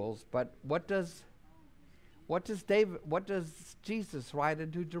mules, but what does Jesus ride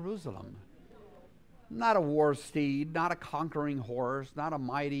into Jerusalem? Not a war steed, not a conquering horse, not a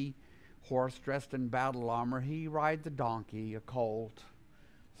mighty horse dressed in battle armor. He rides a donkey, a colt,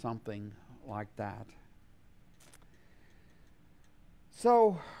 something like that.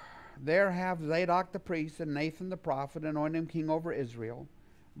 So there have Zadok the priest and Nathan the prophet anoint him king over Israel.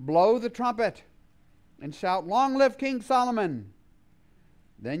 Blow the trumpet and shout, "Long live King Solomon!"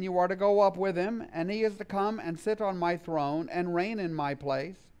 Then you are to go up with him, and he is to come and sit on my throne and reign in my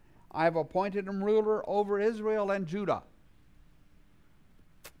place. I have appointed him ruler over Israel and Judah.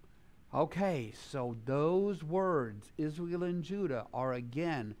 Okay, so those words, Israel and Judah, are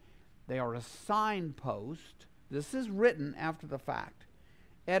again, they are a signpost. This is written after the fact,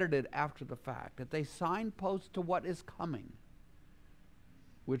 edited after the fact, that they signpost to what is coming,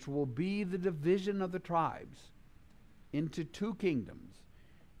 which will be the division of the tribes into two kingdoms,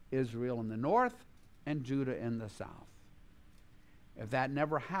 Israel in the north and Judah in the south. If that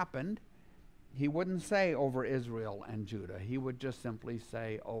never happened, he wouldn't say over Israel and Judah. He would just simply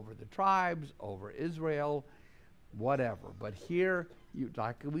say over the tribes, over Israel, whatever. But here,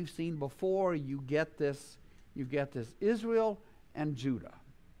 like we've seen before, you get this Israel and Judah.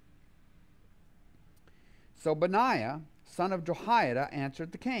 So Benaiah, son of Jehoiada,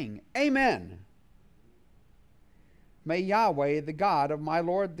 answered the king, "Amen. May Yahweh, the God of my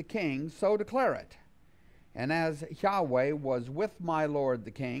lord the king, so declare it. And as Yahweh was with my lord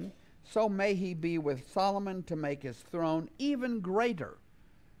the king, so may he be with Solomon to make his throne even greater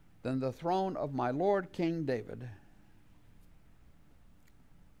than the throne of my lord King David."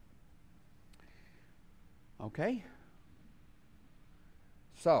 Okay?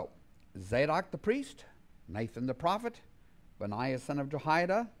 So, Zadok the priest, Nathan the prophet, Benaiah son of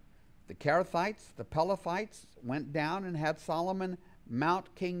Jehoiada, the Kerethites, the Pelethites went down and had Solomon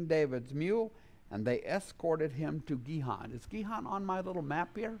mount King David's mule, and they escorted him to Gihon. Is Gihon on my little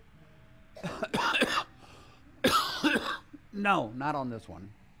map here? No, not on this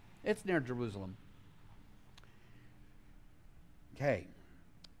one. It's near Jerusalem. Okay.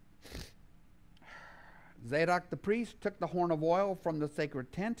 Zadok the priest took the horn of oil from the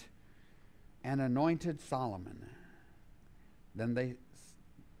sacred tent and anointed Solomon. Then they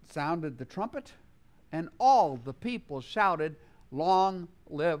sounded the trumpet, and all the people shouted, "Long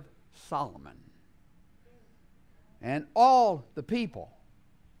live Solomon." And all the people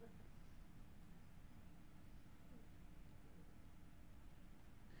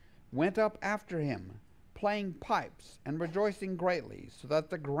went up after him, playing pipes and rejoicing greatly, so that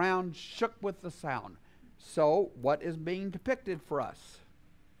the ground shook with the sound. So, what is being depicted for us?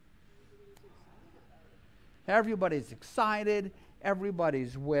 Everybody's excited.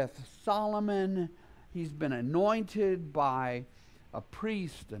 Everybody's with Solomon. He's been anointed by a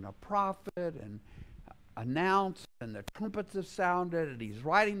priest and a prophet and announced, and the trumpets have sounded, and he's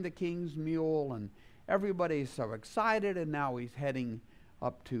riding the king's mule, and everybody's so excited, and now he's heading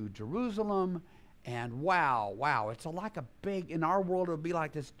up to Jerusalem. And wow, it's like a big, in our world it would be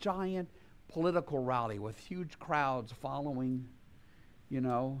like this giant political rally with huge crowds following, you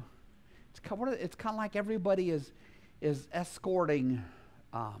know. It's kind of like everybody is escorting,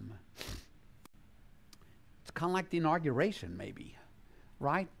 it's kind of like the inauguration maybe,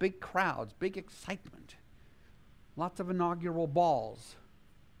 right? Big crowds, big excitement, lots of inaugural balls,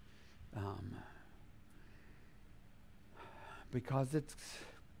 because it's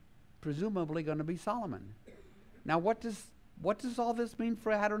presumably going to be Solomon. Now what does all this mean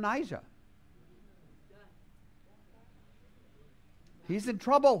for Adonijah? He's in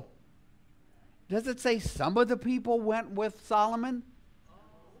trouble. Does it say some of the people went with Solomon?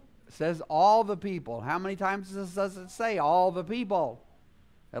 It says all the people. How many times does it say all the people?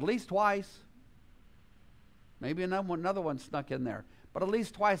 At least twice. Maybe another one snuck in there. But at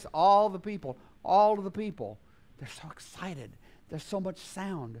least twice, all the people. All of the people. They're so excited. There's so much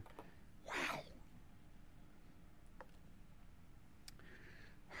sound. Wow.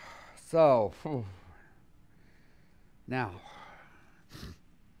 So, now,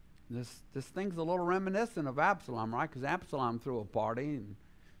 this thing's a little reminiscent of Absalom, right? Because Absalom threw a party, and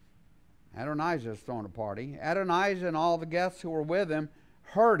Adonijah's throwing a party. Adonijah and all the guests who were with him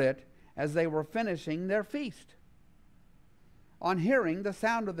heard it as they were finishing their feast. On hearing the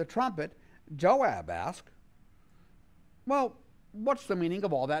sound of the trumpet, Joab asked, "Well, what's the meaning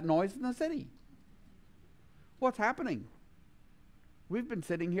of all that noise in the city? What's happening? We've been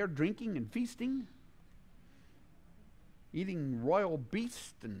sitting here drinking and feasting, eating royal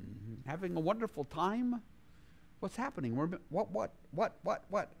beast and having a wonderful time. What's happening?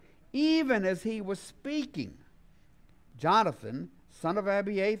 What? Even as he was speaking, Jonathan, son of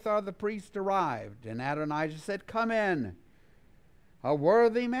Abiathar the priest, arrived. And Adonijah said, "Come in. A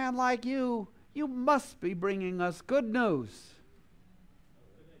worthy man like you must be bringing us good news."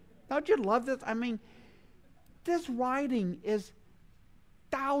 Don't you love this? I mean, this writing is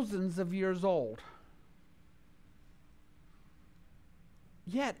thousands of years old.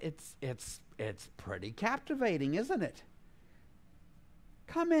 Yet it's pretty captivating, isn't it?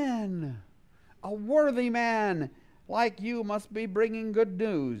 Come in. A worthy man like you must be bringing good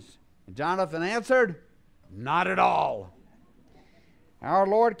news. And Jonathan answered, "Not at all. Our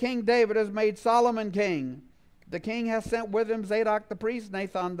Lord King David has made Solomon king. The king has sent with him Zadok the priest,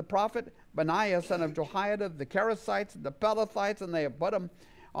 Nathan the prophet, Benaiah son of Jehoiada, the Kerethites, the Pelethites, and they have put him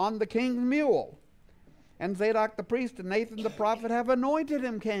on the king's mule. And Zadok the priest and Nathan the prophet have anointed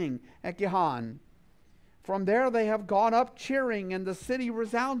him king at Gihon. From there they have gone up cheering, and the city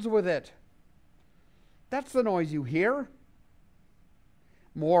resounds with it." That's the noise you hear.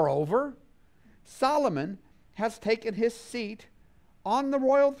 Moreover, Solomon has taken his seat on the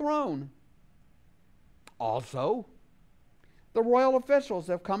royal throne. Also, the royal officials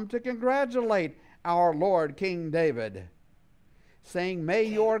have come to congratulate our Lord King David, saying, "May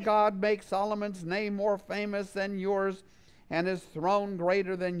your God make Solomon's name more famous than yours, and his throne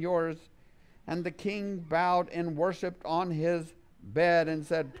greater than yours." And the king bowed and worshipped on his bed and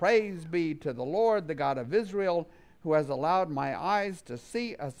said, "Praise be to the Lord, the God of Israel, who has allowed my eyes to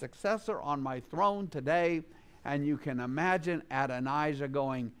see a successor on my throne today." And you can imagine Adonijah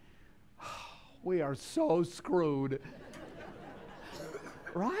going, "We are so screwed."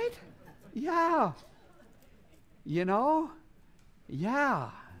 Right? Yeah. You know?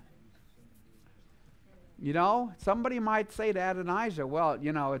 Yeah. You know, somebody might say to Adonijah, "Well,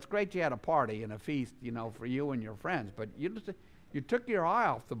 you know, it's great you had a party and a feast, you know, for you and your friends, but you took your eye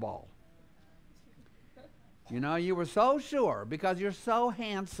off the ball. You know, you were so sure because you're so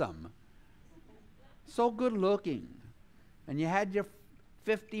handsome, so good looking, and you had your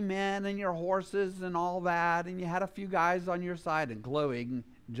 50 men and your horses and all that, and you had a few guys on your side, including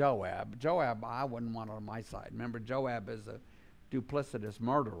Joab. Joab, I wouldn't want on my side. Remember, Joab is a duplicitous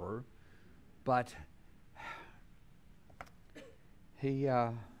murderer, but he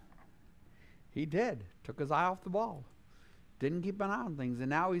took his eye off the ball, didn't keep an eye on things, and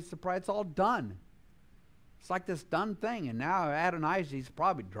now he's surprised it's all done. It's like this done thing, and now Adonijah, he's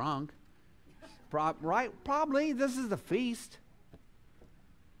probably drunk. Right? Probably. This is a feast.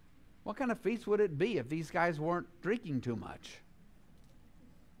 What kind of feast would it be if these guys weren't drinking too much?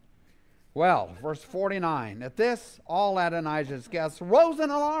 Well, verse 49. At this, all Adonijah's guests rose in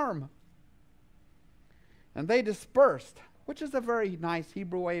alarm, and they dispersed, which is a very nice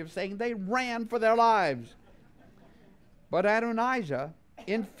Hebrew way of saying they ran for their lives. But Adonijah,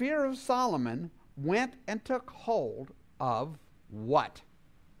 in fear of Solomon, went and took hold of what?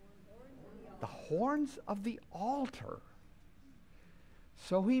 The horns of the altar.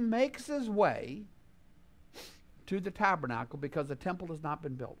 So he makes his way to the tabernacle because the temple has not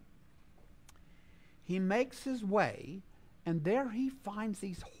been built. He makes his way, and there he finds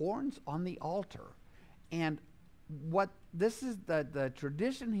these horns on the altar. And what this is, the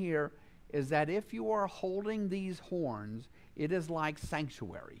tradition here is that if you are holding these horns, it is like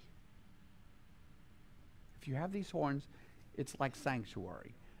sanctuary. If you have these horns, it's like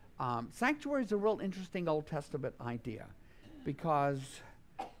sanctuary. Sanctuary is a real interesting Old Testament idea, because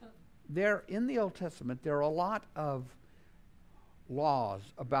there in the Old Testament there are a lot of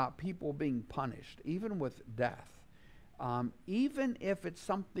laws about people being punished, even with death. Even if it's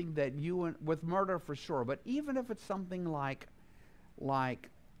something that with murder for sure, but even if it's something like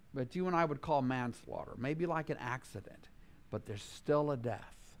that you and I would call manslaughter, maybe like an accident, but there's still a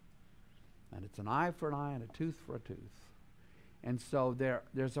death. And it's an eye for an eye and a tooth for a tooth. And so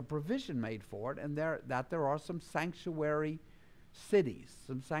there's a provision made for it, and there are some sanctuary cities,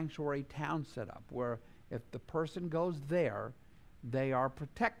 some sanctuary towns set up where if the person goes there, they are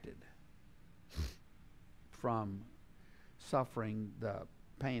protected from suffering the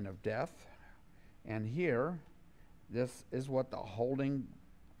pain of death. And here, this is what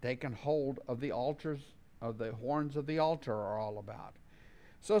taking hold of the altars, of the horns of the altar are all about.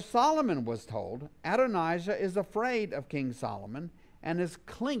 So Solomon was told, Adonijah is afraid of King Solomon and is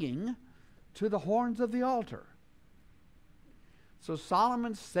clinging to the horns of the altar. So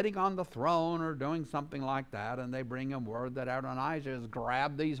Solomon's sitting on the throne or doing something like that, and they bring him word that Adonijah has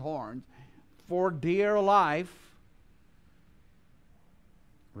grabbed these horns for dear life.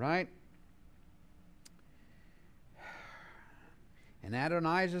 Right? And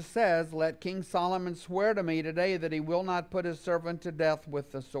Adonijah says, "Let King Solomon swear to me today that he will not put his servant to death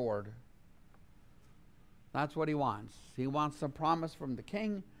with the sword." That's what he wants. He wants some promise from the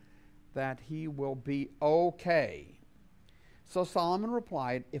king that he will be okay. So Solomon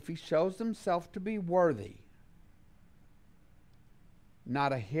replied, if he shows himself to be worthy,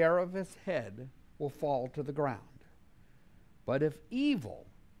 not a hair of his head will fall to the ground. But if evil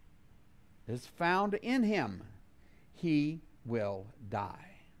is found in him, he will die.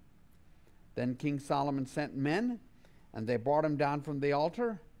 Then King Solomon sent men, and they brought him down from the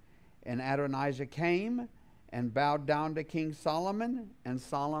altar. And Adonijah came and bowed down to King Solomon. And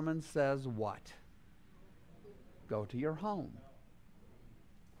Solomon says, what? Go to your home.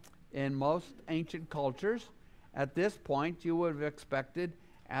 In most ancient cultures, at this point, you would have expected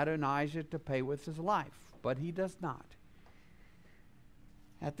Adonijah to pay with his life. But he does not.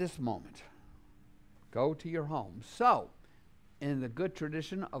 At this moment, go to your home. So, in the good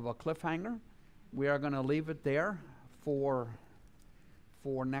tradition of a cliffhanger, we are going to leave it there for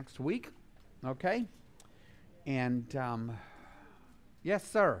next week. Okay? And, yes,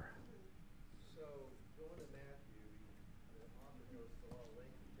 sir. So, going to Matthew, the author goes to a lot of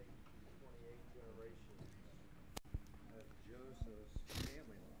length to take you through 28 generations of Joseph's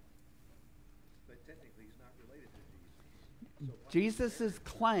family line. But technically, he's not related to Jesus. So Jesus'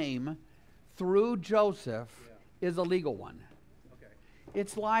 claim through Joseph is a legal one. Okay,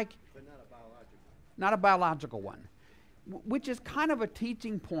 It's like but not a biological. not a biological one, which is kind of a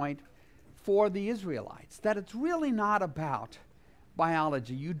teaching point for the Israelites, that it's really not about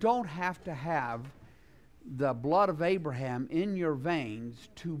biology. You don't have to have the blood of Abraham in your veins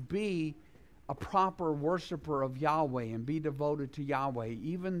to be a proper worshiper of Yahweh and be devoted to Yahweh,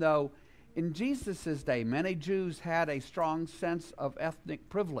 even though in Jesus' day, many Jews had a strong sense of ethnic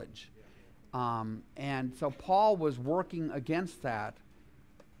privilege. And so Paul was working against that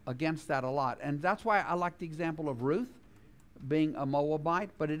a lot. And that's why I like the example of Ruth being a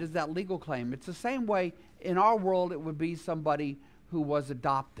Moabite, but it is that legal claim. It's the same way in our world it would be somebody who was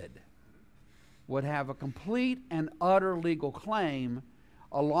adopted, would have a complete and utter legal claim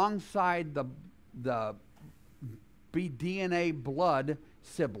alongside the DNA blood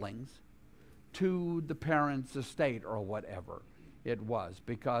siblings to the parents' estate or whatever it was.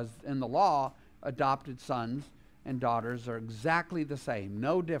 Because in the law, adopted sons and daughters are exactly the same.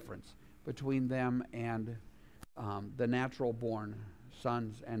 No difference between them and the natural born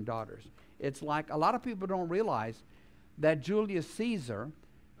sons and daughters. It's like a lot of people don't realize that Julius Caesar,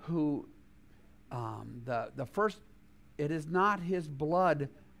 who the first, it is not his blood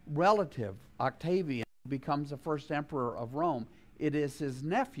relative, Octavian, who becomes the first emperor of Rome. It is his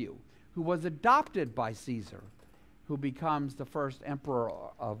nephew, who was adopted by Caesar, who becomes the first emperor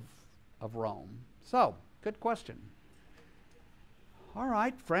of Rome. So, good question. All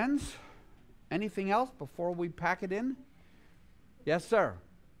right, friends. Anything else before we pack it in? Yes, sir.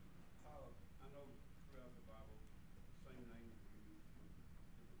 I know throughout the Bible, same names are used for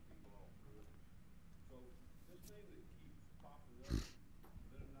different people all through it. So this name that keeps popping up,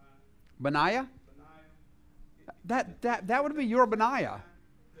 Benaiah? Benaiah, That would be your Benaiah.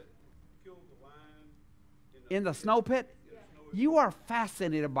 that killed the lion In the snow pit? You are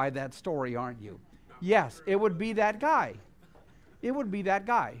fascinated by that story, aren't you? Yes, it would be that guy. It would be that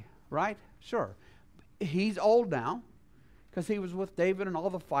guy, right? Sure. He's old now because he was with David and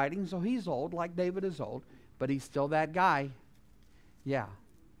all the fighting, so he's old, like David is old, but he's still that guy. Yeah. Can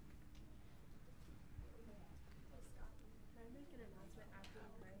I make an announcement after we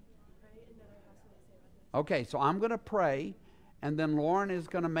pray, and then I have something to say about this? Okay, so I'm going to pray, and then Lauren is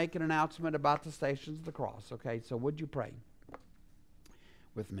going to make an announcement about the Stations of the Cross. Okay, so would you pray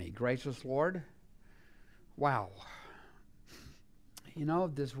with me? Gracious Lord, wow. You know,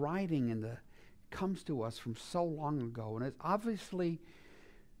 this writing comes to us from so long ago, and it's obviously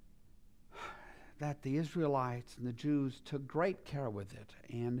that the Israelites and the Jews took great care with it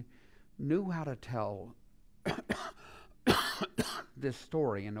and knew how to tell this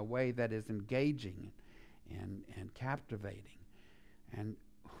story in a way that is engaging and captivating. And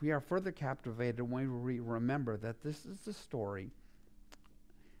we are further captivated when we remember that this is the story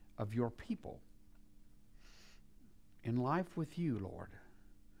of your people in life with you, Lord.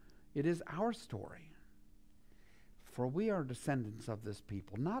 It is our story. For we are descendants of this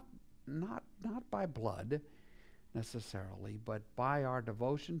people, not by blood necessarily, but by our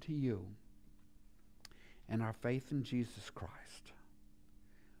devotion to you and our faith in Jesus Christ.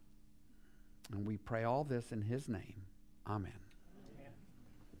 And we pray all this in his name. Amen.